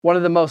One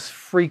of the most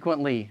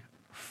frequently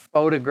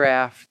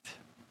photographed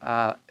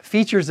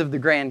features of the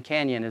Grand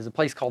Canyon is a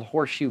place called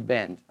Horseshoe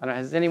Bend. I don't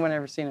know, has anyone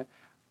ever seen a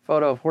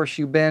photo of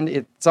Horseshoe Bend?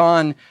 It's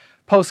on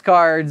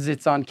postcards,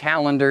 it's on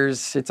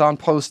calendars, it's on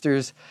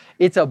posters.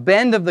 It's a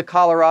bend of the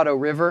Colorado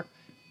River.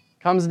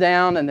 Comes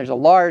down and there's a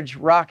large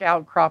rock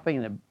outcropping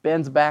and it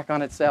bends back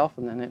on itself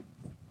and then it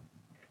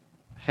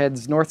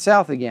heads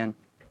north-south again.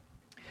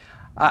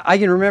 I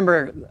can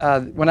remember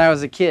when I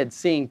was a kid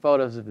seeing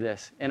photos of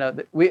this. I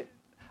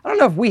don't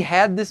know if we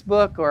had this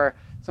book or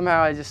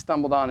somehow I just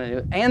stumbled on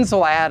it.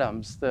 Ansel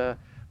Adams, the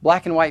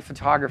black and white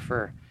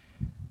photographer,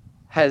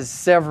 has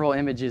several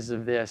images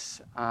of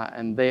this,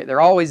 and they're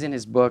always in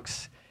his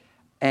books.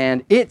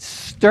 And it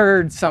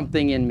stirred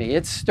something in me.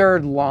 It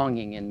stirred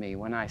longing in me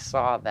when I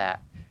saw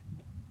that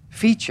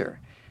feature.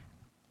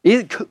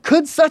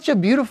 Could such a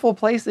beautiful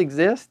place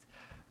exist?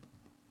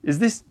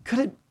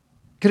 Could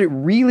it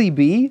really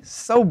be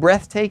so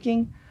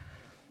breathtaking?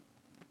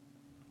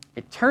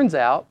 It turns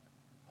out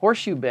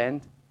Horseshoe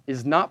Bend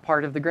is not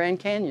part of the Grand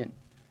Canyon.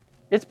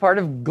 It's part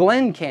of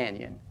Glen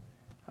Canyon,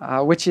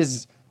 which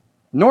is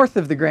north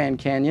of the Grand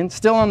Canyon,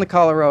 still on the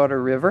Colorado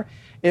River.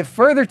 It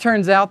further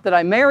turns out that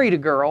I married a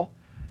girl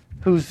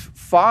whose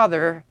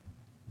father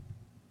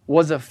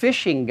was a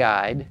fishing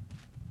guide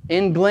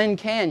in Glen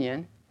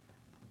Canyon,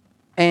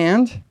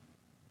 and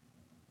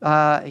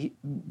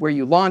where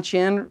you launch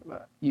in,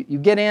 you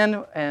get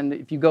in, and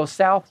if you go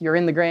south, you're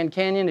in the Grand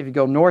Canyon. If you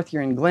go north,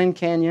 you're in Glen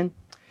Canyon.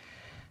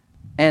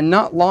 And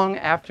not long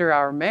after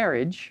our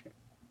marriage,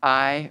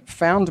 I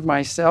found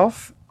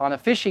myself on a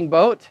fishing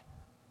boat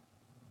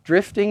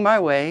drifting my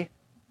way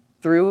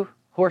through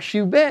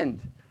Horseshoe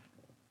Bend.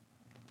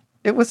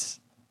 That's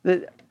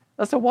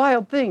a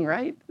wild thing,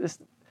 right? This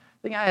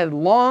thing I had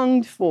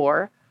longed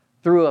for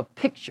through a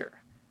picture.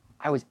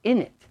 I was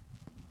in it.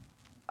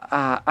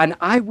 And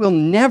I will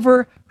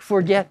never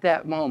forget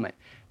that moment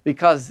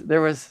because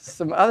there was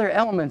some other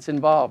elements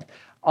involved.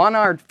 On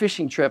our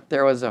fishing trip,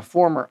 there was a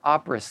former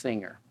opera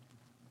singer.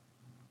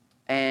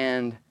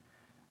 And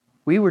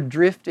we were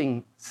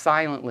drifting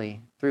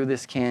silently through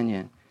this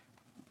canyon,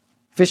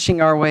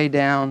 fishing our way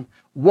down,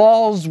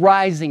 walls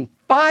rising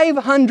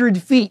 500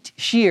 feet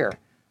sheer.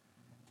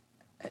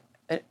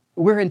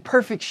 We're in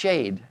perfect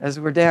shade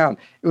as we're down.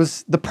 It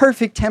was the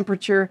perfect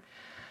temperature.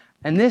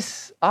 And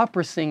this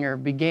opera singer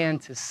began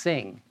to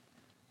sing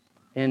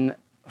in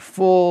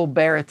full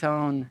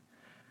baritone.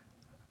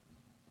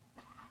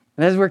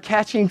 And as we're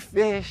catching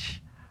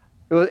fish,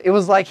 it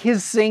was like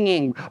his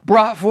singing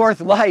brought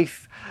forth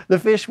life. The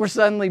fish were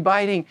suddenly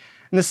biting,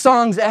 and the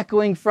songs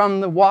echoing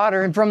from the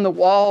water and from the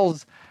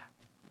walls.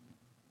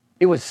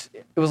 It was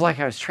like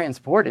I was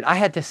transported. I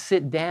had to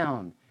sit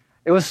down.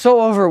 It was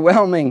so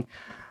overwhelming.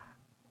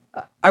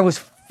 I was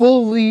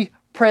fully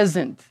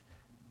present,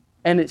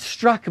 and it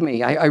struck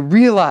me. I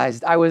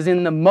realized I was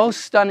in the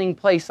most stunning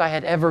place I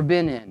had ever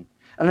been in.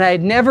 And I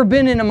had never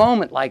been in a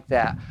moment like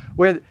that,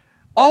 where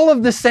all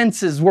of the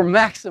senses were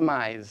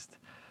maximized.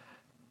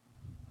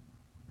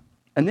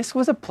 And this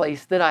was a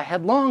place that I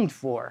had longed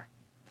for.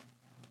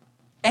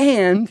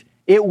 And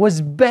it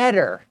was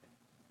better.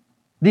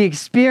 The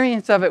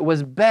experience of it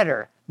was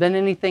better than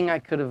anything I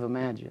could have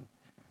imagined.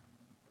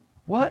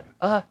 What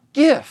a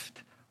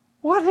gift!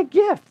 What a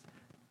gift!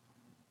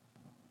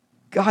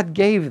 God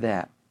gave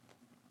that.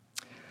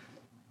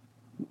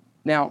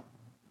 Now,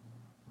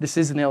 this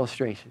is an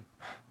illustration.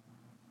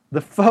 The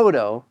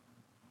photo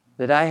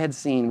that I had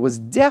seen was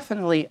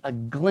definitely a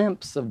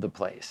glimpse of the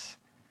place.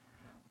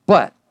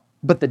 But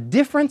the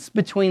difference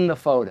between the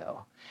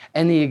photo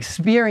and the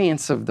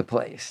experience of the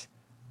place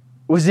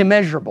was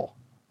immeasurable.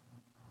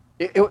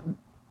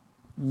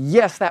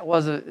 Yes,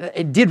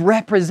 it did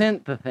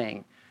represent the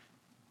thing,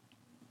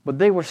 but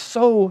they were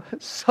so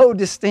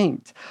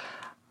distinct.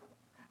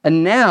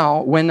 And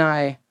now, when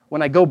I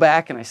go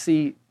back and I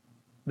see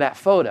that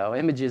photo,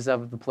 images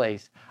of the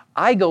place,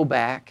 I go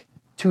back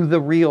to the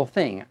real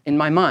thing. In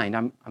my mind,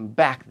 I'm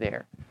back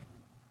there.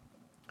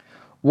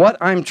 What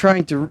I'm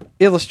trying to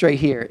illustrate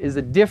here is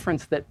a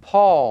difference that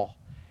Paul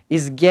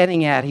is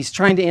getting at. He's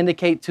trying to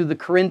indicate to the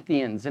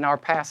Corinthians in our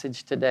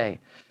passage today.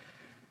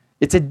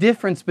 It's a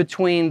difference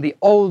between the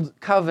old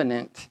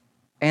covenant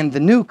and the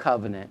new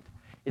covenant.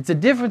 It's a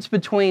difference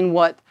between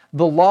what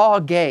the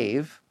law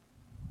gave,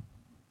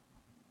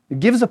 it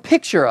gives a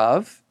picture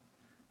of,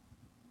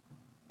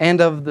 and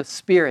of the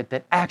Spirit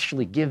that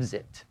actually gives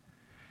it.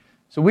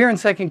 So we're in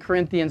 2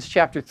 Corinthians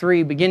chapter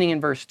 3, beginning in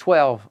verse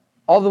 12,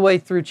 all the way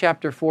through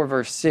chapter 4,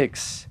 verse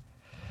 6.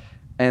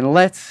 And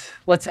let's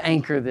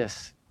anchor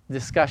this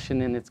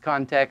discussion in its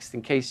context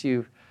in case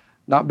you've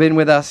not been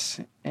with us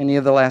any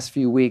of the last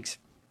few weeks.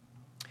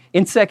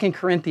 In 2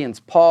 Corinthians,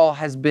 Paul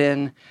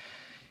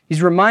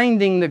he's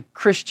reminding the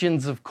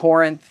Christians of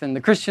Corinth, and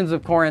the Christians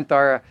of Corinth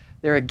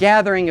they're a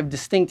gathering of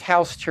distinct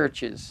house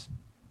churches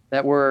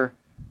that were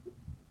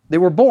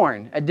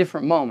born at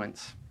different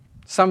moments.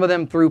 Some of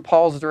them through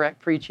Paul's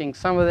direct preaching,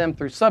 some of them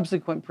through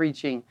subsequent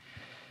preaching.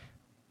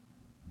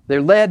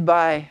 They're led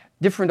by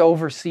different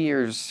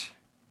overseers.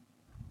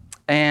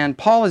 And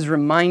Paul is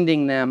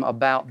reminding them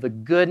about the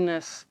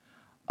goodness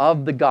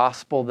of the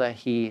gospel that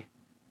he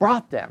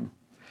brought them.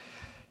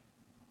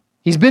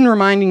 He's been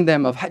reminding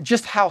them of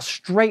just how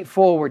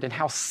straightforward and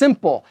how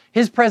simple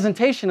his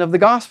presentation of the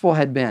gospel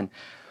had been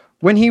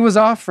when he was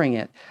offering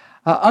it.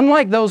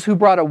 Unlike those who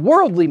brought a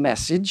worldly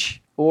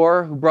message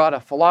or who brought a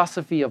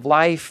philosophy of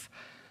life,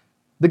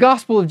 the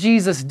gospel of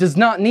Jesus does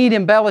not need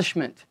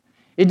embellishment.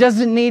 It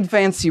doesn't need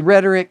fancy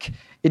rhetoric.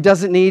 It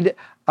doesn't need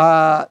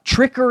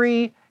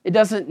trickery. It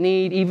doesn't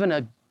need even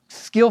a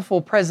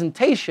skillful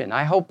presentation.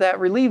 I hope that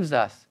relieves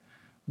us.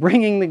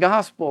 Bringing the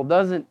gospel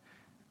doesn't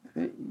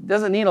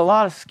need a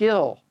lot of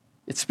skill.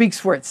 It speaks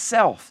for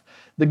itself.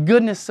 The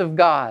goodness of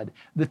God,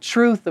 the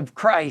truth of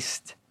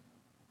Christ,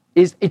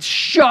 it's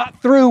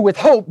shot through with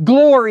hope,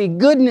 glory,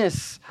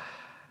 goodness,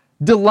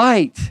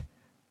 delight.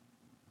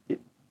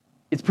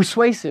 It's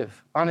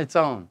persuasive on its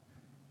own.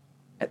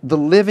 The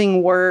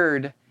living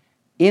word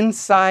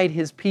inside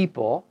his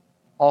people,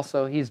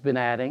 also he's been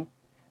adding,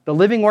 the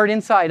living word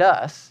inside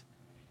us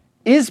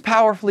is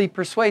powerfully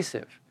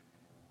persuasive.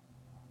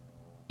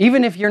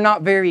 Even if you're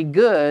not very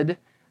good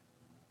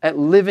at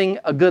living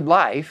a good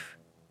life,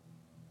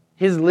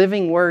 his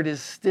living word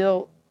is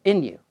still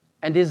in you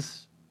and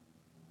is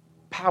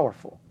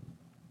powerful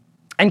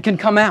and can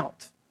come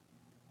out.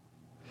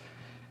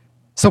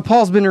 So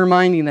Paul's been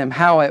reminding them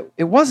how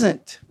it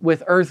wasn't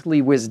with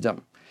earthly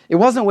wisdom, it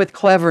wasn't with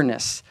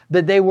cleverness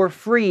that they were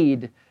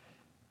freed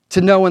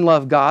to know and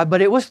love God,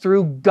 but it was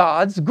through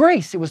God's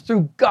grace. It was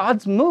through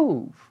God's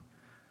move.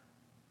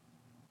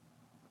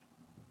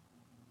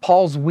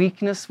 Paul's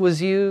weakness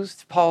was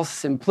used, Paul's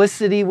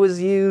simplicity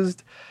was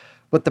used,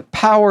 but the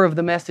power of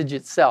the message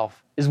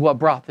itself is what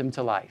brought them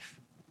to life.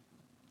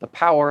 The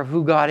power of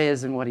who God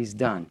is and what he's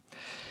done.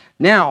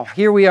 Now,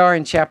 here we are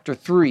in chapter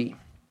 3.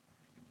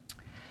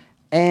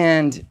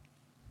 And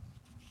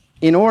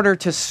in order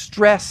to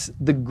stress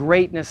the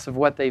greatness of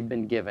what they've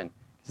been given,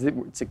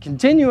 it's a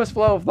continuous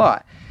flow of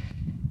thought.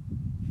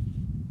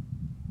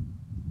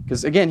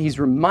 Because again, he's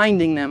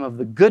reminding them of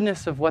the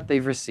goodness of what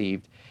they've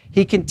received.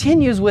 He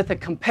continues with a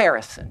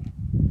comparison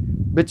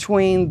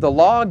between the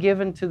law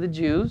given to the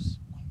Jews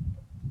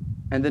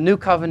and the new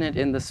covenant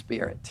in the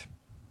Spirit.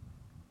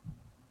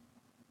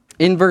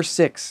 In verse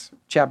 6,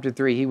 chapter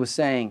 3, he was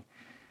saying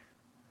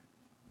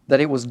that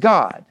it was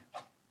God,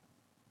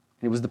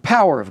 and it was the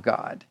power of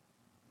God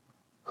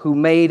who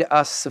made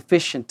us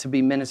sufficient to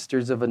be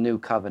ministers of a new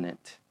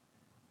covenant.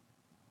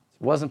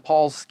 It wasn't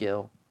Paul's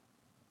skill.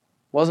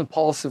 It wasn't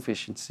Paul's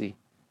sufficiency.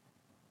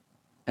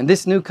 And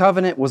this new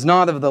covenant was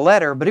not of the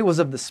letter, but it was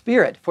of the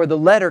Spirit. For the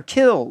letter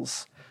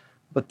kills,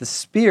 but the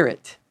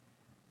Spirit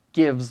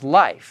gives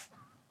life.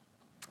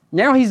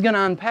 Now he's going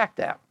to unpack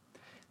that.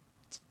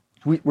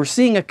 We're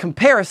seeing a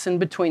comparison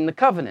between the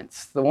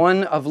covenants, the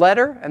one of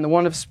letter and the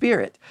one of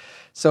Spirit.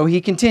 So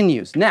he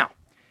continues. Now,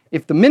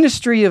 if the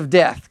ministry of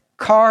death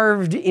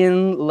carved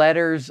in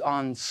letters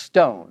on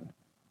stone,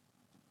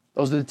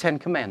 those are the 10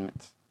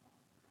 Commandments,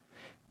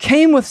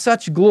 came with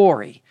such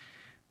glory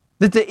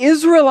that the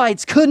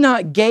Israelites could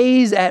not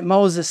gaze at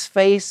Moses'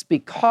 face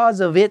because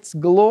of its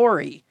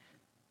glory,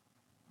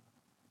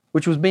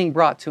 which was being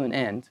brought to an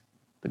end,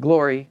 the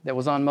glory that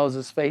was on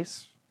Moses'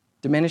 face,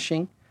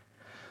 diminishing,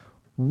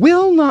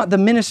 will not the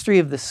ministry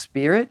of the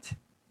Spirit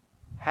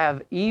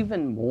have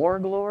even more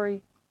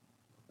glory?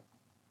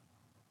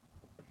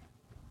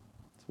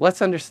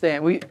 Let's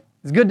understand.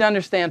 It's good to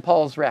understand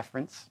Paul's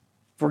reference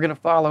if we're going to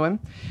follow him.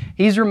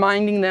 He's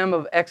reminding them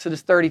of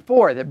Exodus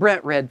 34 that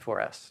Brent read for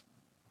us.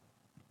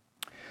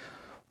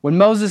 When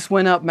Moses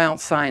went up Mount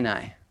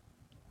Sinai,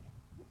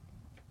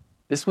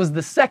 this was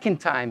the second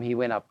time he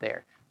went up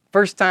there.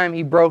 First time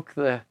he broke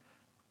the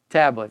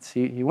tablets.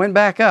 He went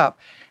back up.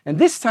 And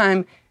this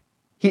time,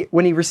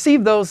 when he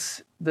received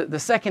those, the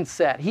second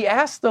set, he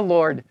asked the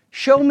Lord,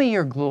 "Show me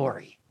your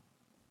glory."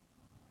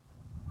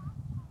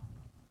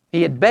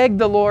 He had begged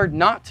the Lord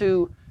not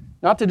to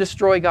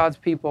destroy God's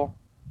people.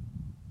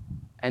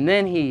 And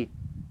then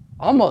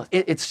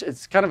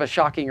it's kind of a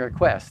shocking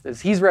request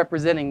as he's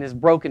representing this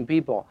broken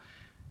people.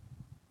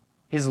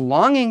 His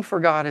longing for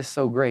God is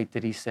so great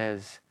that he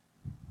says,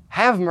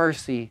 "Have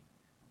mercy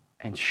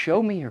and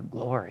show me your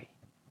glory."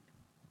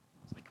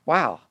 It's like,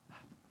 wow.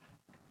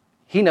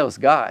 He knows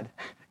God.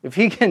 If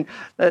he can,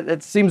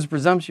 that seems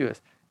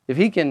presumptuous. If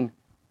you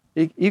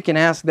can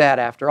ask that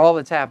after all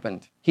that's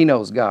happened. He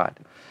knows God.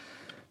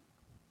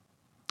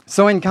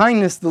 So in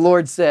kindness, the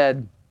Lord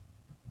said,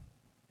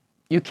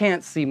 "You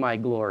can't see my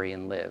glory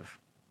and live.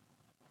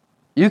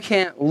 You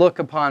can't look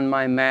upon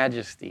my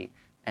majesty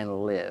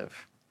and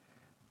live.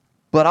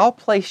 But I'll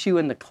place you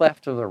in the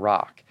cleft of the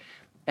rock,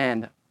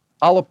 and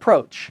I'll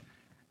approach,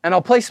 and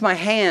I'll place my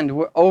hand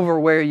over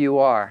where you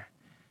are.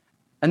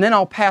 And then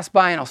I'll pass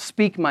by and I'll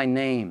speak my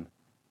name.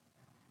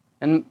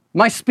 And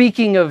my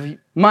speaking of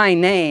my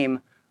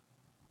name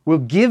will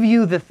give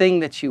you the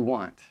thing that you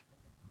want.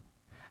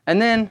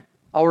 And then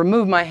I'll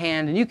remove my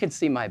hand and you can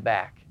see my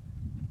back."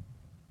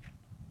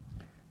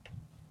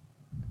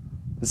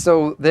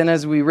 So then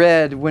as we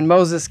read, when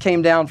Moses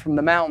came down from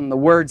the mountain, the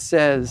word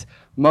says,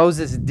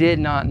 Moses did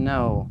not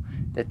know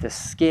that the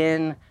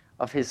skin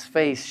of his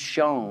face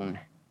shone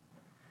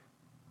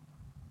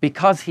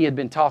because he had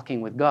been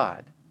talking with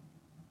God.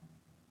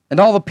 And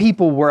all the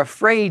people were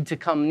afraid to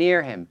come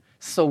near him.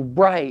 So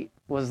bright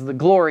was the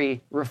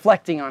glory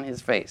reflecting on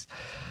his face.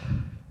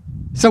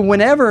 So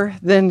whenever,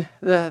 then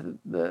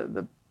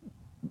the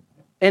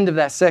end of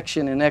that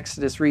section in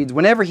Exodus reads,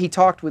 whenever he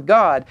talked with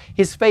God,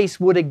 his face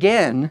would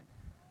again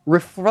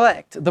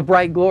reflect the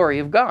bright glory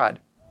of God.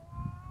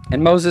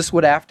 And Moses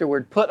would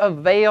afterward put a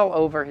veil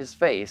over his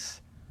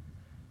face.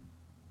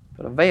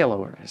 Put a veil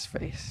over his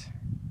face.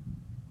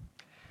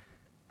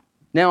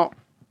 Now,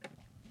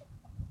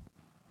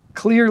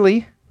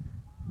 clearly,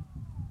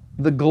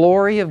 the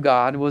glory of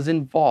God was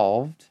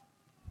involved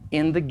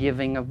in the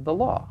giving of the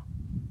law.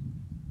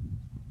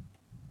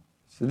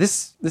 So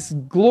this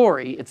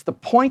glory, it's the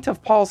point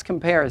of Paul's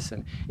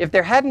comparison. If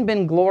there hadn't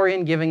been glory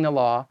in giving the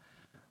law,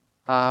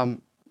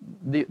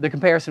 the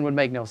comparison would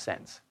make no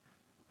sense.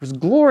 There's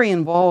glory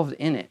involved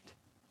in it.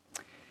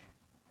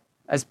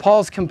 As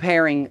Paul's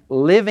comparing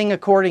living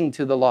according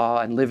to the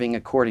law and living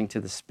according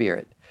to the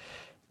Spirit.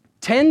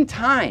 10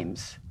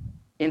 times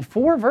in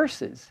 4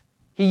 verses,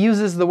 he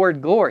uses the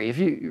word glory. If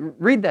you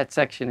read that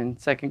section in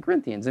 2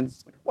 Corinthians, and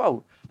it's like,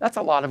 whoa, that's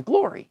a lot of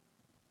glory.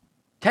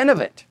 10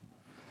 of it.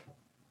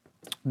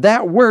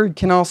 That word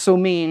can also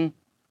mean,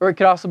 or it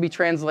could also be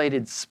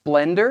translated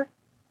splendor.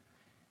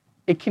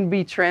 It can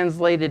be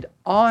translated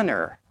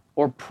honor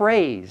or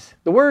praise.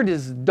 The word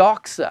is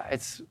doxa.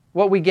 It's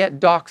what we get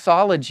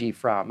doxology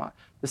from,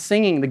 the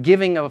singing, the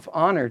giving of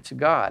honor to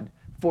God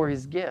for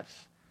his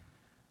gifts.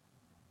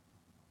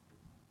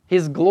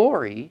 His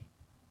glory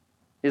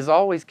is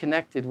always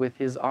connected with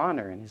his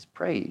honor and his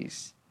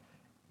praise.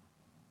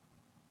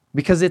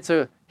 Because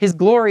his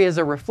glory is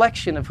a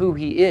reflection of who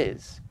he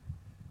is.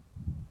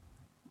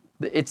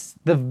 It's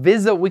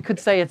we could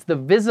say it's the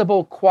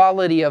visible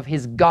quality of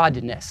his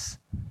godness,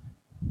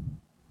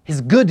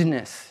 his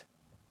goodness.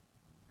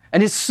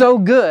 And it's so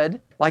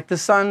good, like the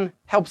Son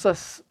helps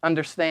us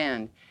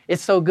understand.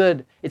 It's so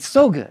good.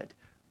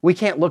 We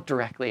can't look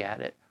directly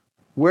at it.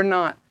 We're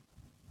not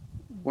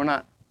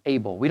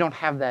able. We don't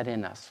have that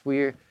in us.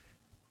 We're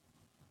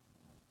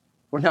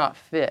not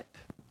fit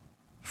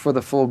for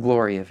the full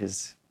glory of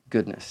his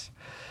goodness.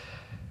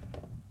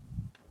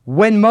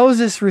 When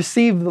Moses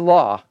received the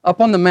law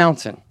up on the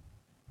mountain,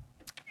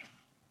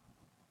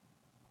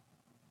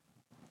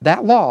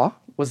 that law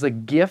was a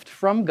gift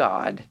from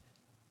God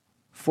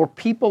for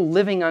people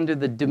living under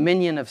the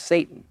dominion of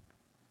Satan.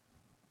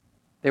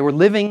 They were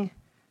living,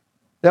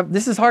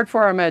 this is hard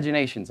for our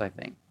imaginations, I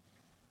think.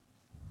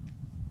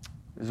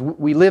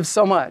 We live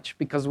so much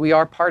because we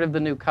are part of the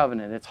new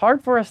covenant. It's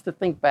hard for us to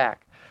think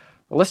back.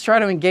 But let's try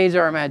to engage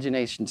our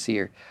imaginations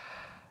here.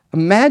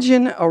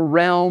 Imagine a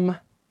realm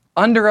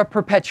under a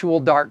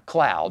perpetual dark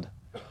cloud.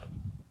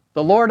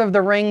 The Lord of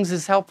the Rings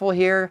is helpful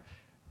here.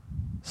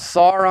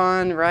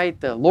 Sauron, right?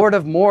 The Lord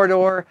of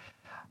Mordor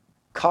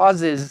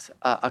causes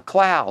a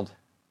cloud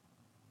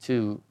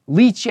to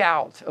leach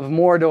out of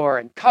Mordor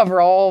and cover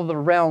all the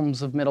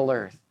realms of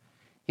Middle-earth.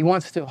 He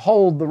wants to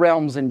hold the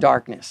realms in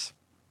darkness.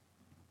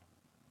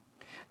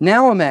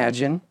 Now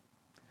imagine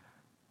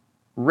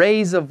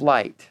rays of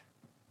light.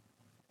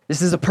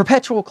 This is a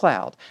perpetual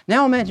cloud.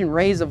 Now imagine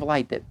rays of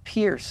light that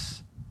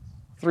pierce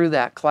through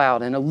that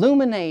cloud and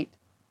illuminate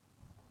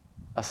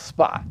a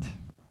spot.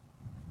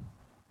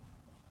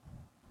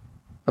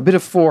 A bit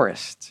of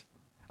forest,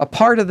 a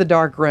part of the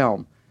dark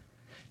realm.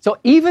 So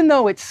even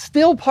though it's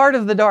still part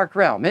of the dark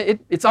realm,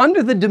 it's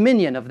under the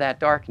dominion of that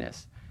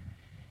darkness,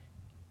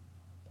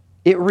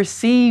 it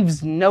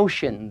receives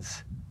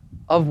notions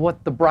of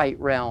what the bright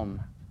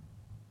realm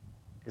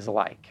is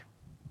like.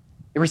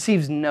 It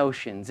receives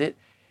notions. It,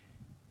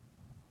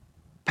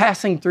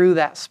 passing through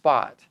that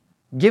spot,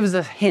 gives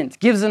a hint,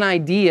 gives an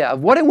idea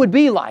of what it would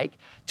be like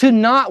to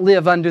not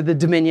live under the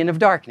dominion of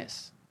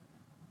darkness.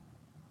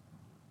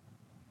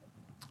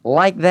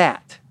 Like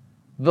that,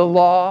 the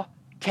law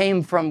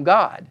came from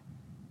God.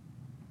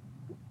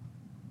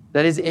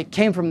 That is, it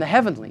came from the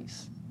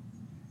heavenlies.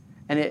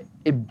 And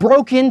it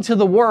broke into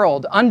the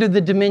world under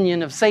the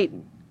dominion of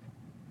Satan.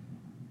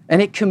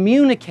 And it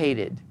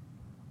communicated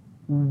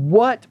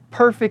what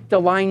perfect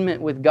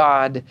alignment with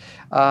God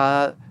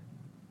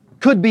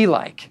could be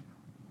like,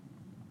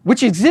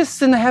 which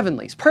exists in the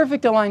heavenlies,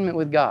 perfect alignment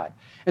with God.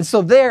 And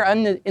so there,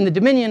 in the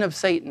dominion of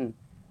Satan,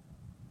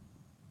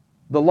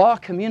 the law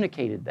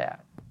communicated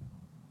that.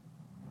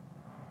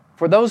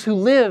 For those who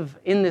live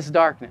in this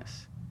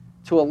darkness,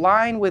 to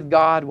align with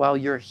God while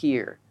you're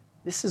here,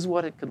 this is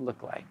what it could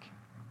look like.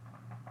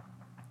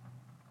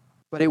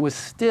 But it was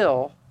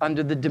still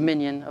under the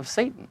dominion of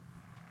Satan.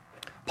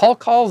 Paul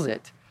calls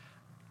it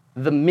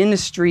the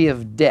ministry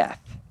of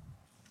death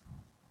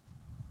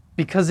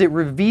because it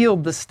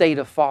revealed the state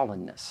of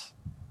fallenness.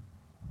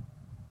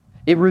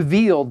 It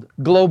revealed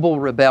global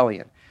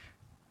rebellion.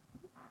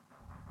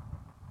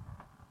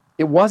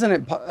 It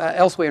wasn't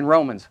elsewhere in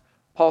Romans.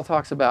 Paul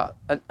talks about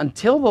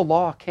until the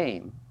law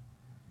came,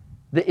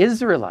 the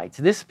Israelites,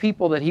 this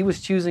people that he was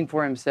choosing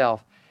for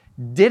himself,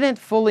 didn't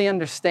fully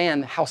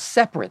understand how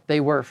separate they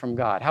were from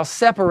God, how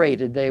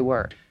separated they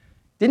were.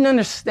 Didn't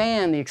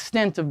understand the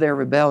extent of their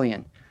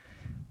rebellion.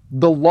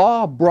 the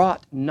law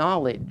brought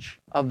knowledge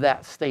of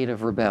that state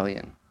of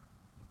rebellion.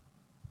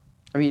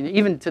 I mean,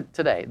 even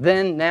today,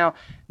 then, now,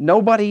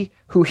 nobody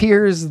who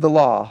hears the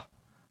law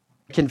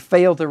can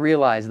fail to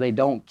realize they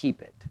don't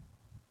keep it.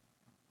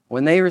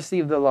 When they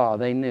received the law,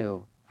 they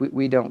knew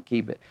we don't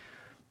keep it.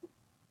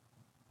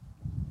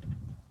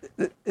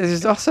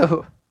 This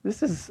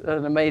is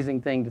an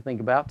amazing thing to think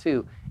about,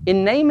 too.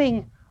 In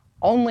naming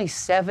only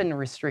 7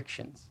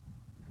 restrictions,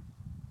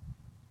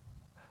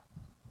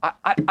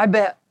 I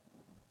bet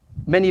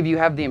many of you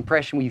have the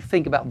impression when you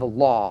think about the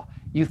law,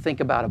 you think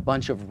about a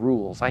bunch of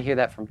rules. I hear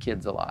that from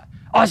kids a lot.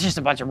 Oh, it's just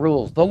a bunch of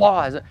rules. The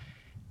law is...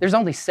 There's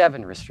only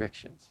 7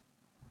 restrictions.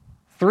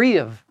 3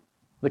 of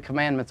the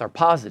commandments are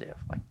positive,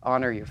 like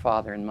honor your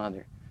father and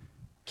mother,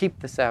 keep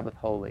the Sabbath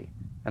holy,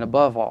 and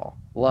above all,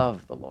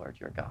 love the Lord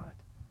your God.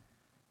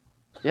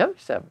 The other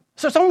 7.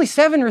 So it's only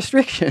 7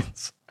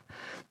 restrictions.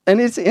 And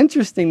it's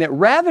interesting that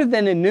rather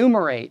than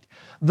enumerate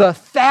the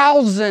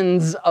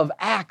thousands of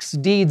acts,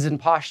 deeds, and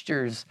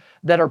postures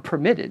that are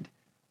permitted,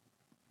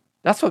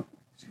 that's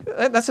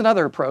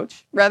another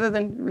approach. Rather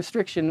than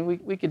restriction,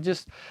 we could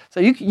just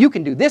say, you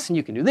can do this, and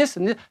you can do this,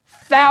 and this.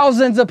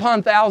 Thousands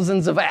upon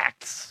thousands of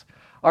acts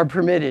are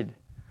permitted.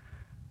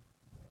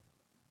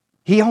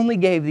 He only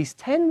gave these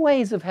 10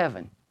 ways of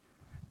heaven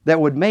that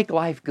would make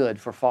life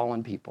good for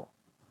fallen people.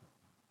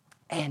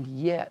 And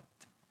yet,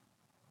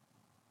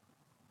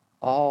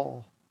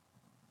 all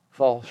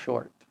fall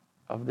short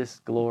of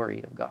this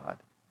glory of God.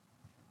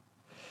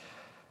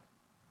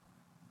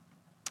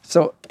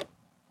 So,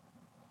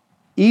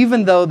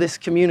 even though this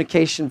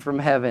communication from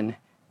heaven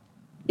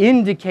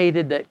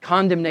indicated that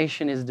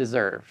condemnation is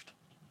deserved,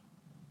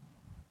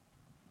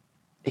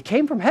 it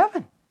came from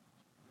heaven.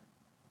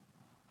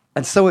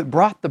 And so it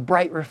brought the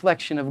bright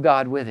reflection of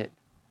God with it.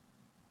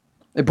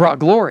 It brought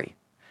glory.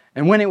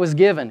 And when it was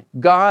given,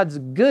 God's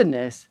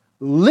goodness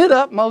lit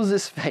up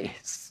Moses'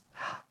 face.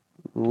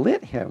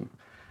 Lit him.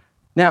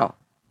 Now,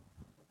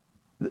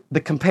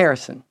 the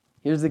comparison.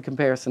 Here's the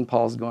comparison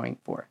Paul's going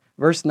for.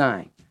 Verse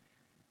 9.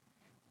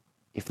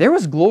 If there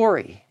was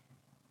glory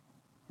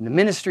in the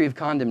ministry of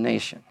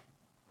condemnation,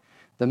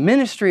 the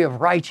ministry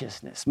of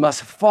righteousness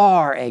must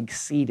far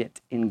exceed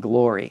it in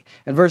glory.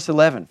 And verse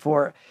 11,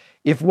 for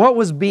if what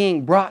was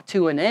being brought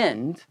to an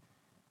end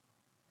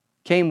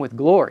came with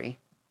glory,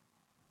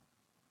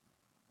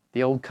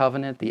 the old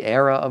covenant, the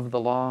era of the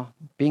law,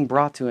 being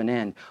brought to an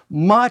end,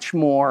 much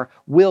more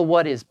will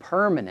what is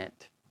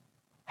permanent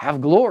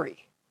have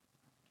glory.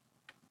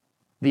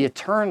 The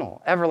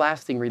eternal,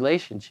 everlasting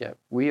relationship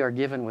we are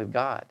given with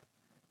God.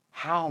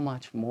 How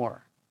much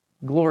more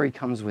glory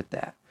comes with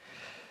that?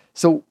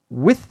 So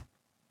with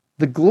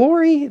the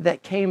glory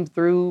that came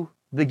through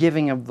the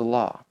giving of the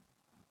law,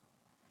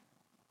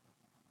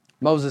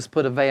 Moses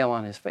put a veil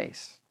on his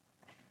face.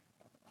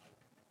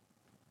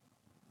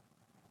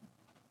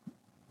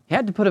 He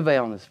had to put a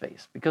veil on his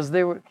face because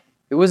it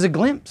was a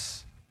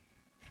glimpse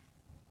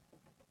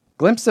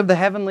of the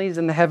heavenlies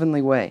and the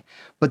heavenly way.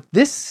 But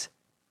this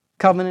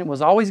covenant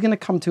was always going to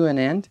come to an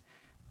end,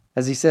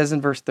 as he says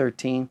in verse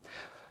 13.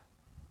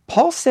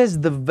 Paul says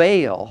the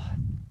veil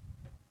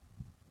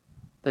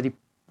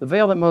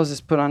that Moses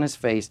put on his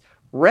face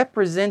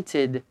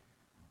represented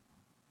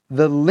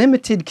the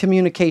limited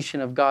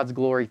communication of God's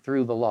glory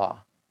through the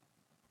law.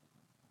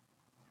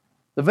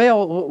 The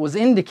veil was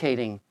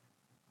indicating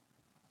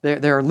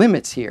there are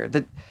limits here.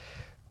 And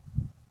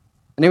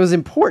it was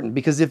important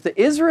because if the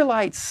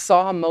Israelites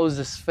saw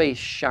Moses' face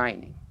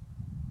shining,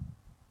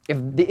 if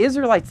the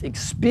Israelites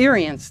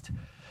experienced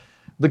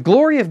the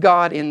glory of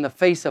God in the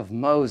face of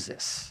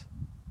Moses,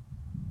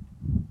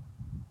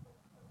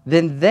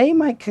 then they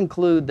might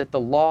conclude that the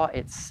law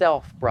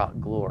itself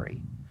brought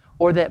glory,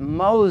 or that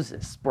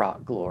Moses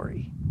brought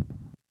glory.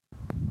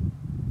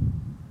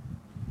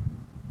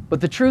 But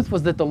the truth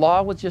was that the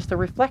law was just a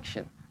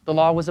reflection. The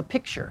law was a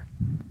picture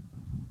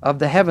of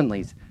the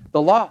heavenlies.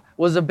 The law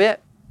was a bit,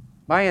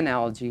 my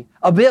analogy,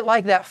 a bit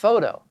like that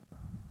photo,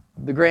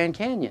 the Grand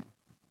Canyon.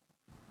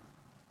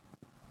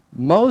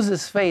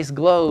 Moses' face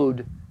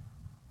glowed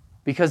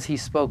because he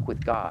spoke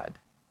with God,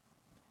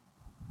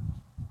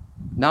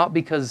 not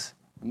because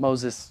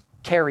Moses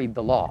carried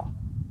the law.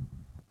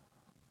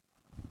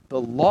 The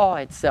law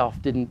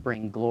itself didn't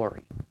bring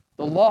glory.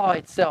 The law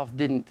itself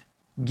didn't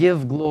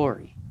give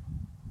glory.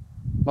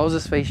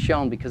 Moses' face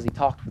shone because he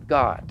talked with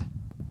God.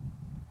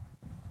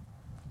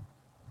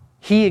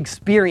 He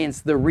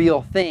experienced the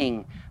real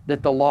thing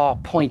that the law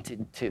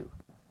pointed to.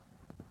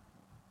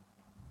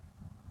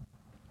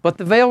 But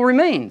the veil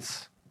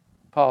remains,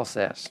 Paul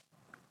says.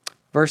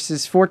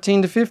 Verses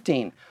 14 to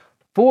 15.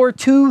 For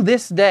to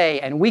this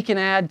day, and we can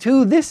add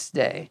to this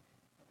day,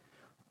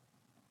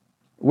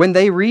 when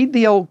they read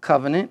the Old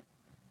Covenant,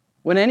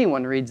 when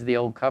anyone reads the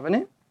Old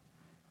Covenant,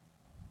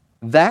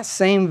 that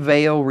same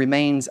veil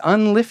remains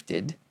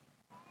unlifted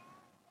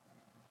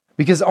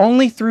because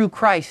only through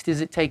Christ is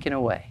it taken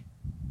away.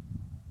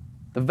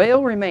 The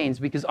veil remains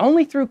because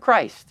only through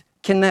Christ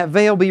can that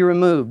veil be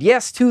removed.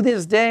 Yes, to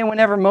this day,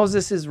 whenever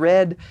Moses is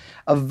read,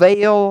 a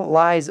veil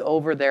lies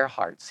over their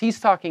hearts. He's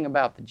talking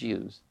about the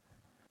Jews.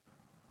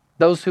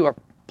 those who are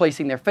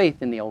placing their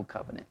faith in the old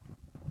covenant.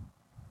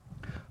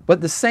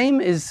 But the same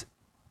is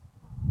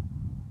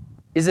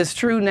as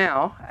true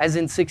now as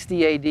in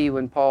 60 AD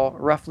when Paul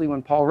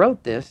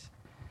wrote this.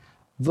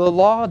 The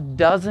law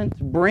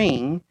doesn't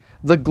bring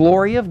the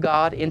glory of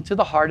God into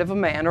the heart of a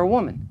man or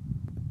woman.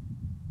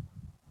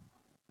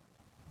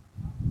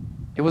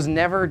 It was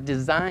never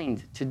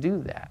designed to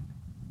do that.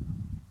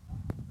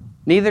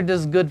 Neither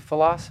does good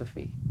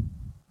philosophy,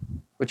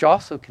 which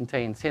also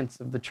contains hints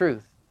of the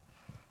truth.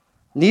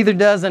 Neither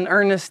does an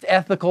earnest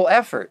ethical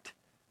effort.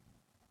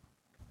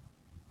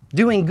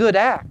 Doing good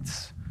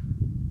acts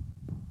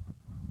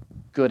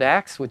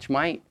which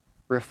might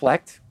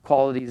reflect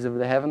qualities of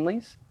the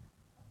heavenlies,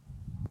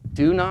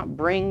 do not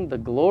bring the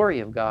glory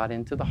of God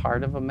into the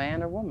heart of a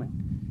man or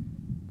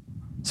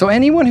woman. So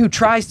anyone who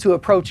tries to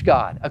approach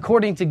God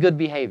according to good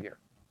behavior,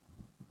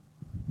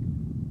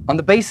 on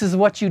the basis of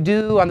what you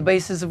do, on the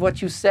basis of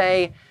what you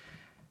say,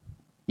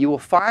 you will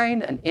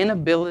find an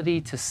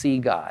inability to see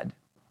God.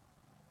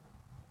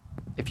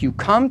 If you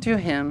come to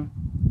Him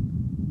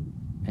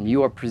and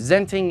you are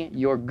presenting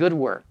your good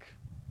work,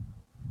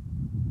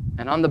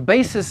 and on the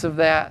basis of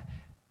that,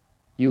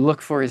 you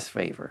look for His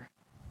favor,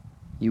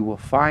 you will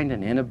find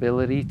an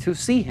inability to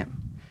see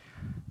Him,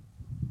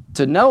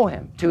 to know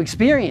Him, to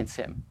experience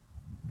Him.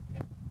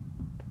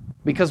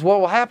 Because what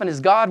will happen is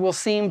God will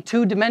seem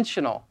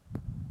two-dimensional,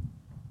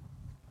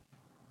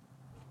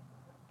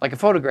 like a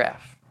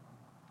photograph,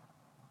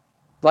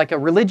 like a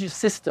religious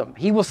system.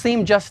 He will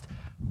seem just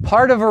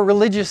part of a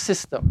religious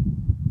system.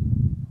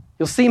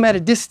 You'll see Him at a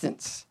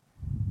distance,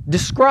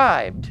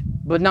 described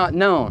but not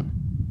known.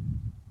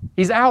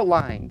 He's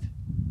outlined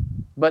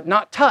but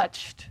not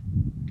touched.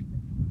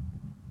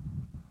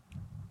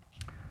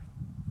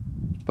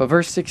 But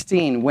verse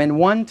 16, when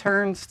one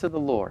turns to the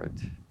Lord,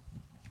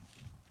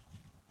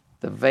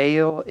 the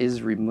veil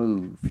is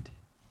removed.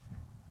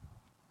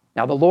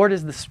 Now the Lord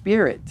is the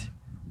Spirit,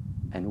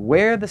 and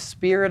where the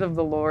Spirit of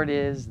the Lord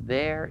is,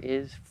 there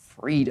is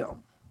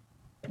freedom.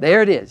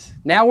 There it is.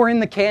 Now we're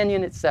in the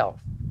canyon itself.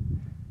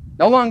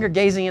 No longer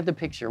gazing at the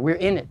picture. We're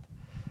in it.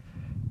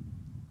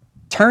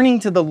 Turning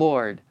to the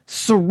Lord,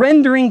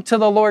 surrendering to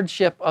the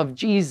Lordship of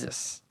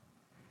Jesus,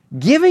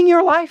 giving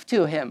your life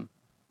to Him,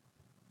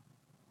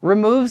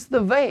 removes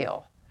the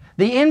veil.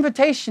 The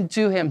invitation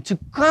to Him to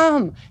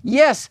come.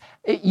 Yes,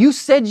 you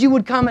said you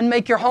would come and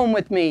make your home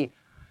with me.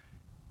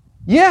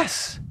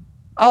 Yes,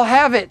 I'll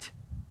have it.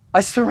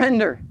 I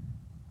surrender.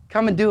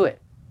 Come and do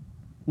it.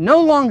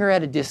 No longer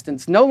at a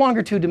distance, no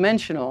longer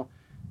two-dimensional.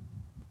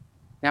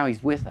 Now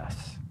He's with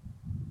us.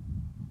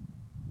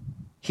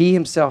 He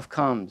Himself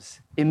comes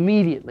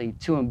immediately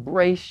to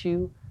embrace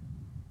you,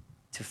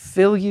 to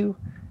fill you,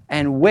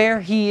 and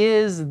where He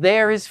is,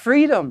 there is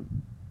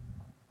freedom.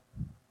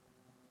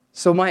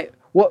 So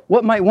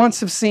what might once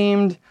have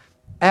seemed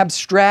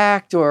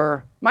abstract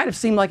or might have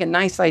seemed like a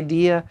nice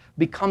idea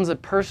becomes a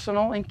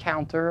personal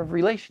encounter of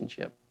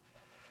relationship.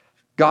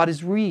 God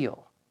is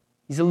real.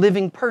 He's a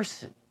living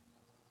person.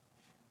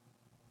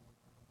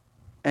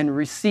 And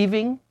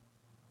receiving,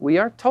 we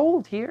are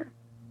told here,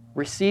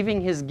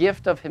 receiving His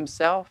gift of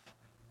Himself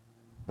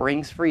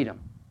brings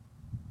freedom.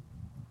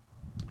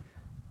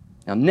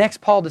 Now, next,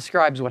 Paul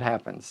describes what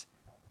happens.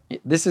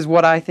 This is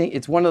what I think,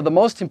 it's one of the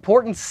most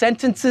important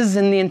sentences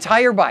in the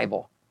entire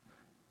Bible.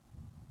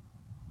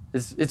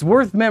 It's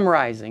worth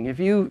memorizing. If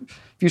you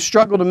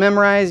struggle to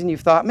memorize and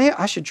you've thought, man,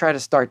 I should try to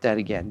start that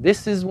again,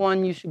 this is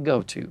one you should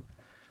go to.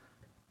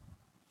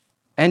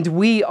 And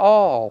we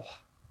all,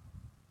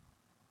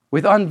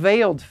 with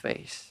unveiled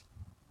face,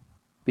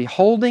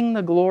 beholding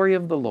the glory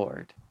of the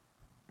Lord,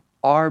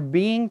 are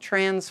being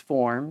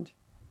transformed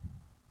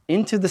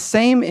into the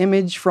same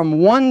image from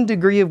one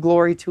degree of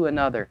glory to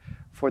another.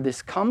 For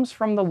this comes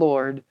from the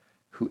Lord,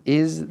 who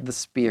is the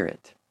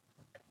Spirit.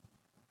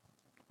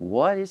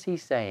 What is he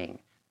saying?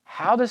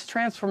 How does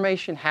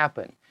transformation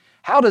happen?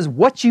 How does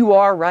what you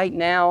are right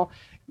now?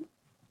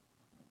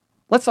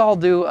 Let's all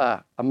do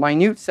a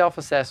minute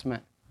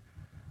self-assessment.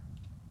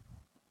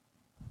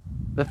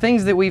 The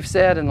things that we've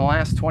said in the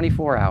last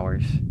 24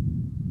 hours,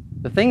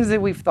 the things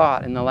that we've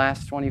thought in the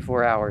last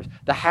 24 hours,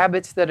 the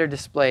habits that are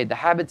displayed, the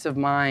habits of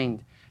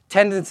mind,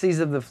 tendencies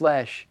of the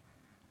flesh.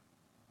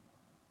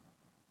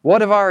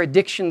 What of our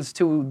addictions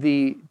to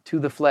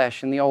the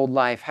flesh and the old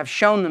life have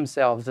shown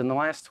themselves in the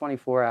last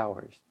 24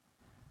 hours?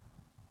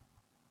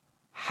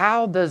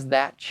 How does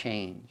that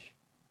change?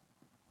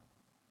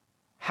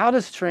 How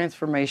does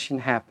transformation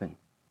happen?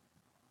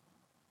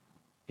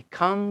 It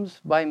comes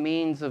by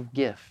means of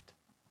gift.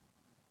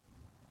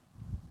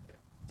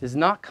 It does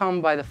not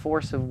come by the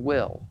force of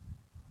will.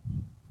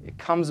 It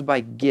comes by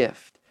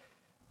gift.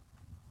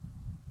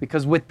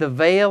 Because with the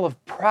veil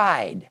of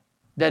pride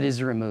that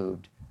is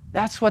removed,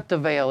 that's what the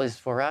veil is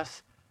for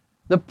us.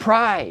 The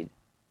pride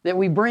that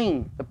we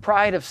bring, the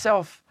pride of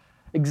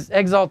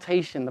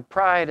self-exaltation, the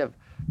pride of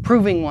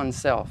proving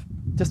oneself,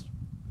 just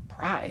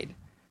pride.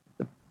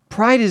 The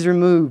pride is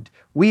removed.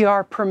 We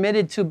are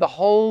permitted to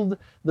behold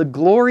the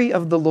glory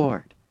of the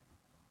Lord.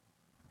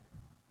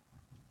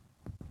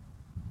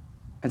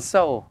 And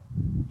so,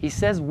 He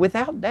says,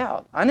 without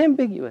doubt,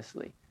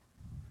 unambiguously,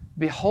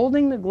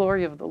 beholding the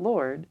glory of the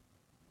Lord,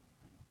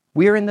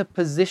 we are in the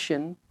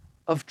position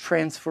of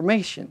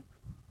transformation.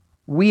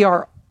 We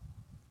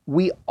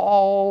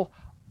all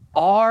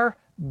are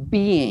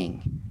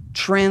being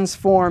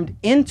transformed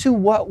into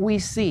what we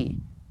see,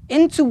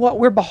 into what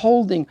we're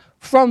beholding,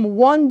 from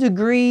one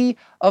degree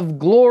of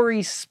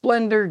glory,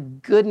 splendor,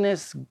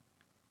 goodness,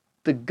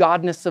 the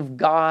godness of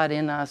God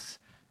in us,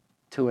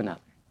 to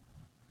another.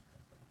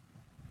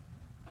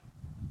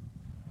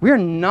 We're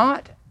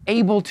not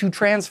able to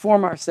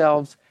transform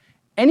ourselves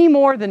any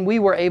more than we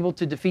were able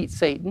to defeat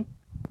Satan,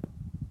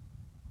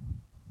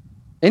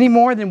 any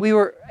more than we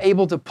were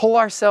able to pull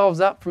ourselves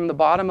up from the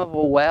bottom of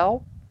a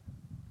well,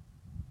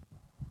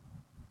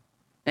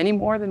 any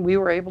more than we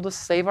were able to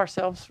save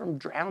ourselves from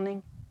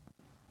drowning.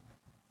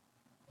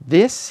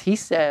 This, he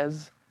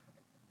says,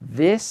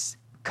 this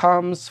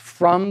comes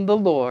from the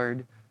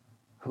Lord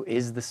who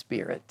is the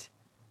Spirit.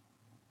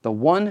 The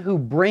one who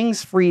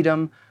brings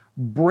freedom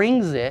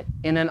brings it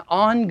in an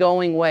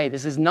ongoing way.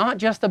 This is not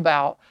just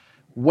about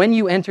when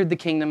you entered the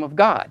kingdom of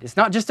God. It's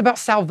not just about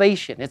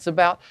salvation. It's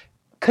about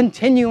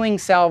continuing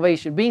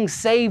salvation, being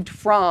saved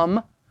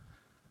from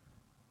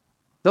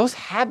those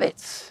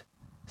habits,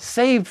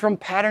 saved from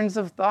patterns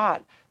of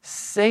thought,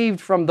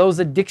 saved from those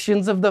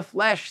addictions of the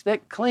flesh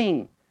that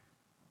cling.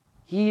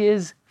 He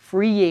is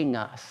freeing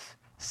us,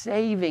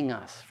 saving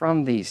us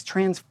from these,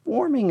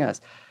 transforming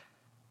us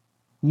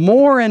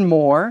more and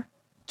more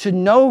to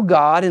know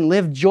God and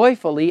live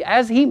joyfully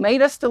as He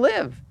made us to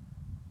live.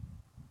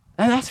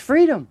 And that's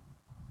freedom.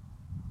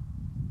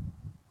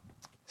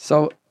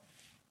 So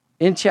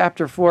in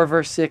chapter 4,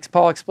 verse 6,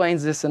 Paul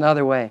explains this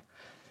another way.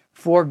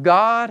 For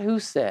God who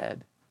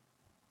said,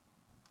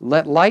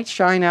 let light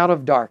shine out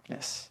of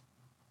darkness,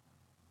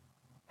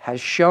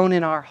 has shone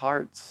in our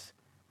hearts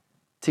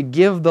to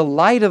give the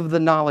light of the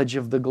knowledge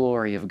of the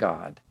glory of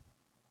God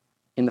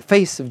in the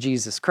face of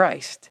Jesus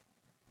Christ.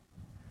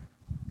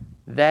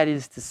 That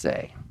is to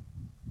say,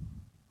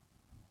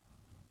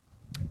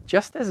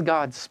 just as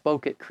God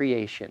spoke at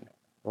creation,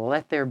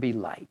 let there be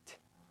light.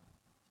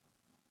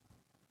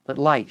 Let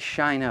light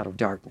shine out of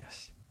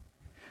darkness.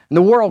 And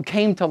the world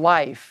came to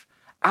life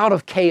out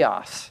of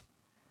chaos.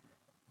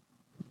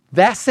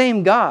 That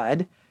same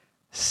God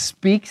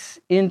speaks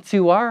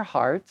into our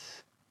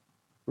hearts,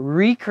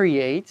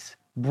 recreates,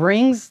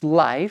 brings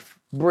life,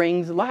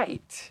 brings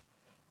light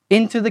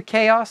into the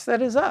chaos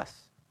that is us.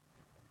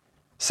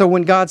 So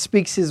when God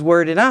speaks His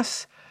word in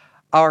us,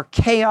 our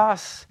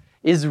chaos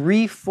is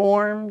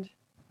reformed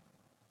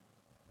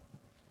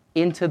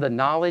into the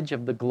knowledge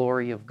of the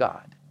glory of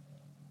God.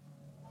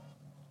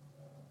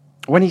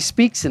 When He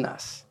speaks in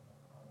us,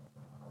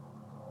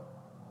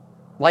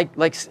 like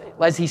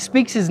as He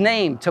speaks His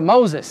name to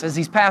Moses as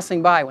he's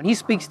passing by, when He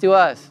speaks to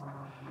us,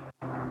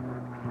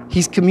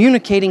 He's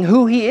communicating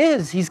who He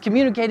is. He's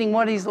communicating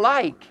what He's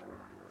like,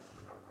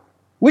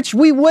 which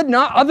we would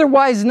not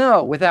otherwise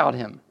know without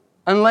Him,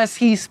 unless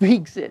He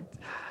speaks it.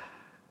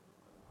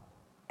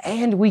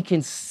 And we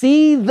can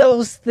see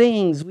those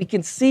things. We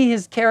can see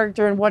His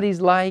character and what He's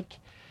like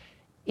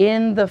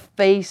in the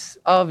face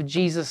of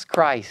Jesus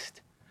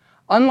Christ.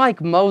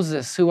 Unlike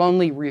Moses, who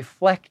only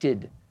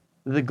reflected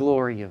the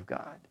glory of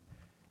God.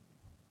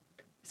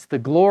 It's the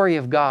glory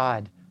of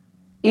God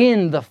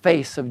in the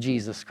face of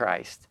Jesus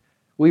Christ.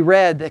 We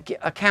read the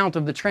account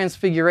of the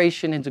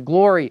transfiguration into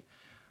glory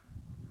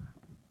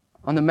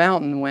on the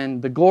mountain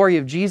when the glory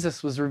of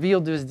Jesus was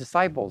revealed to His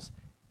disciples.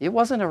 It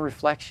wasn't a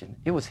reflection.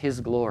 It was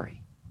His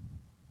glory.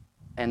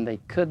 And they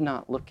could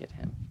not look at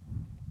Him.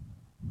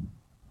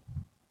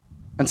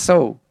 And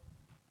so,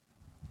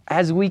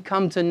 as we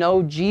come to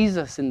know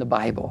Jesus in the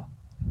Bible,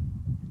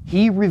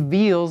 He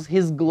reveals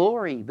His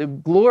glory, the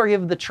glory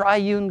of the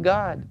triune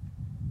God,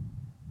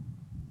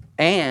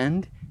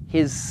 and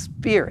His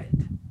Spirit.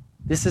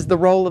 This is the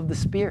role of the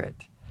Spirit.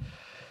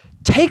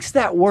 Takes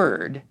that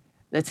word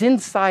that's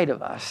inside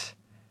of us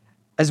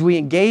as we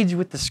engage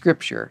with the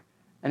Scripture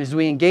and as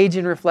we engage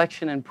in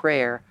reflection and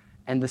prayer,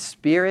 and the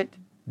Spirit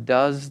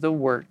does the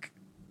work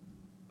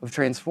of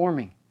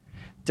transforming,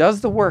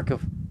 does the work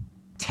of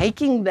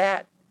taking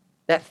that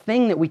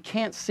thing that we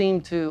can't seem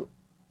to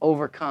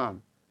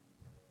overcome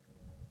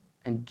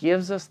and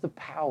gives us the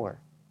power,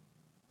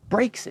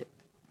 breaks it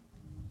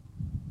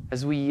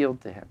as we yield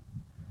to Him.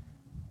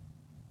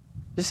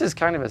 This is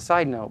kind of a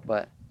side note,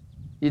 but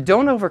you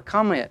don't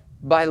overcome it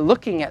by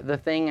looking at the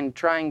thing and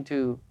trying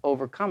to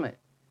overcome it.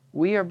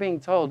 We are being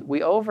told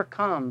we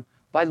overcome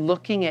by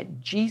looking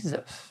at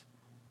Jesus,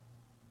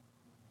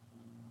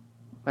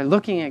 by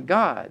looking at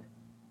God,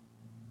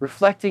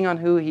 reflecting on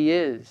who He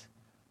is,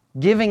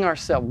 giving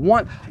ourselves,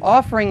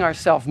 offering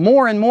ourselves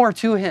more and more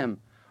to Him,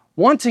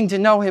 wanting to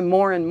know Him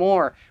more and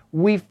more.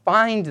 We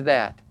find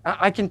that.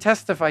 I can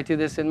testify to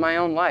this in my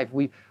own life.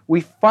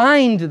 We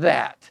find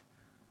that.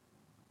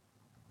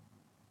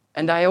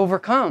 And I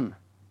overcome.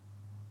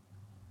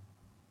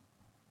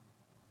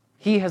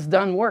 He has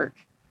done work.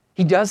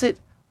 He does it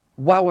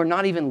while we're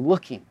not even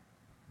looking.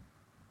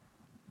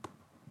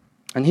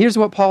 And here's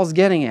what Paul's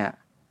getting at.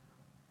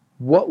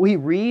 what we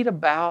read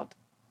about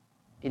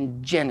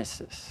in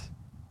Genesis,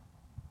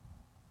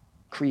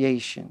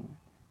 creation,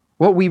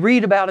 what we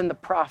read about in the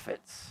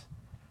prophets,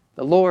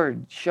 the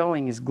Lord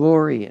showing His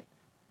glory,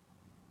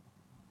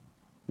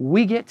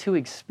 we get to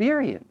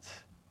experience.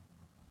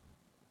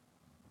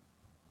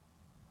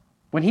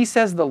 When He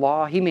says the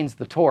law, He means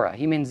the Torah.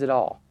 He means it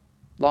all.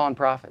 Law and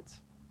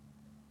prophets.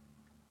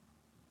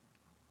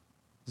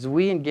 As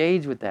we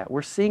engage with that,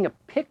 we're seeing a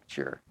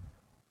picture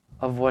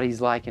of what He's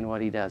like and what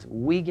He does.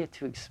 We get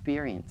to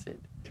experience it.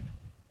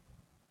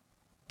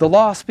 The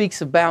law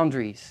speaks of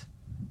boundaries,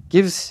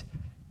 gives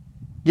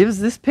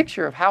this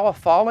picture of how a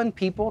fallen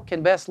people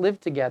can best live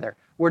together.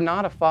 We're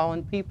not a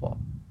fallen people.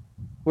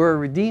 We're a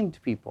redeemed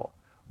people.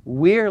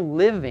 We're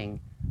living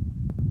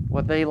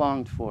what they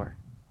longed for.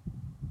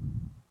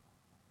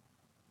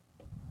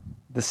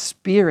 The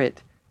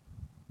Spirit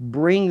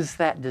brings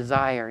that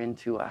desire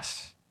into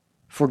us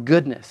for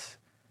goodness,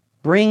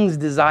 brings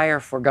desire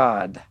for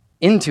God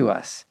into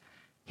us.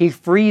 He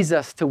frees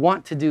us to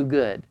want to do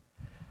good.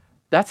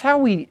 That's how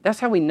we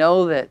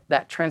know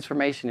that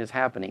transformation is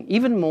happening.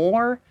 Even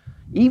more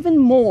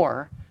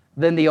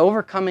than the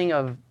overcoming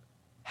of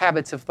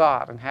habits of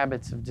thought and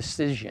habits of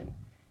decision,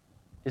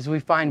 is we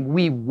find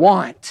we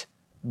want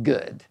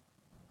good.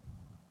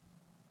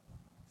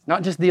 It's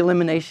not just the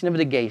elimination of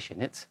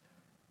negation. It's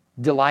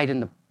delight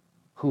in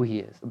who He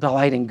is,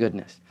 delight in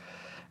goodness.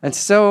 And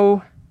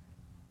so,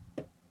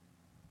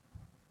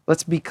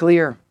 let's be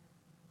clear.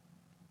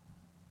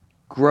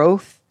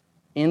 Growth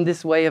in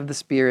this way of the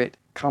Spirit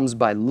comes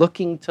by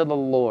looking to the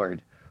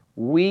Lord.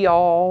 We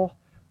all,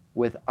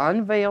 with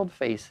unveiled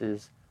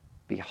faces,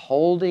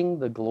 beholding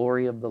the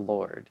glory of the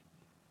Lord,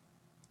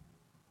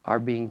 are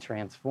being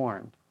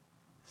transformed.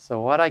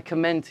 So what I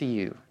commend to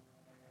you,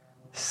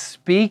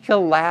 speak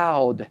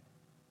aloud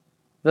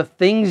the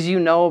things you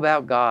know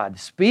about God.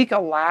 Speak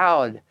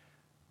aloud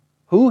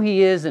who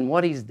He is and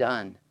what He's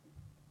done.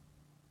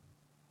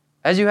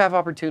 As you have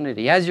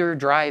opportunity, as you're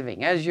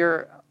driving, as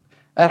you're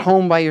at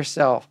home by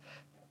yourself,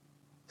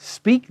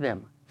 speak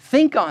them.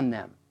 Think on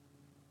them.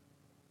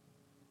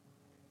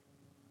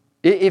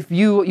 If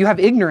you have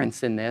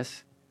ignorance in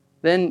this,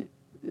 then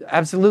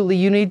absolutely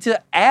you need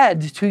to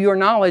add to your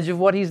knowledge of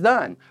what He's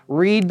done.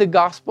 Read the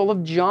Gospel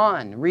of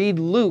John. Read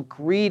Luke.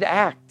 Read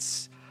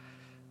Acts.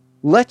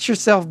 Let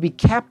yourself be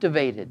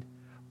captivated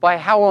by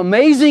how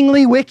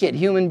amazingly wicked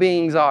human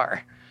beings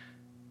are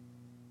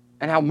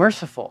and how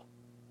merciful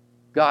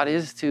God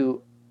is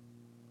to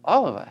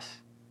all of us.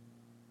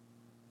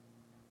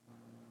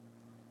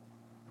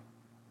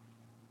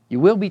 You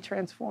will be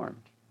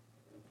transformed.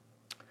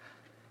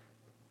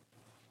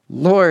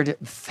 Lord,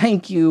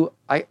 thank you.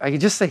 I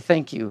just say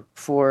thank you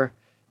for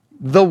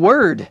the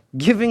Word,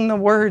 giving the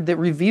Word that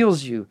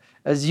reveals you,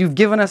 as you've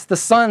given us the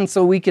sun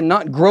so we can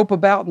not grope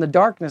about in the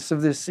darkness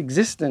of this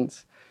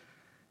existence.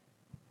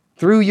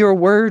 Through your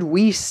Word,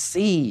 we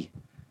see.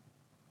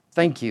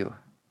 Thank you.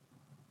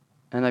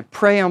 And I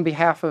pray on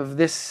behalf of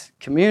this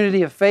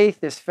community of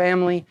faith, this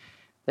family,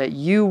 that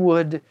you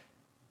would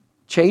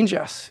change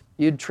us.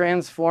 You'd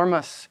transform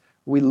us.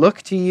 We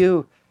look to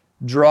you.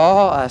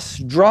 Draw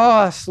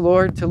us,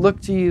 Lord, to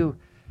look to you.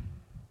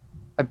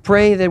 I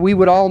pray that we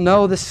would all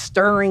know the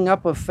stirring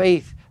up of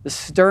faith, the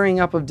stirring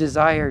up of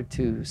desire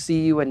to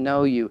see you and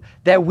know you,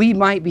 that we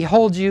might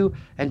behold you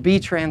and be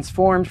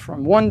transformed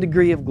from one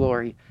degree of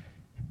glory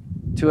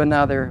to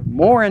another,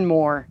 more and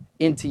more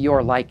into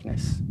your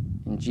likeness.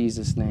 In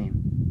Jesus' name.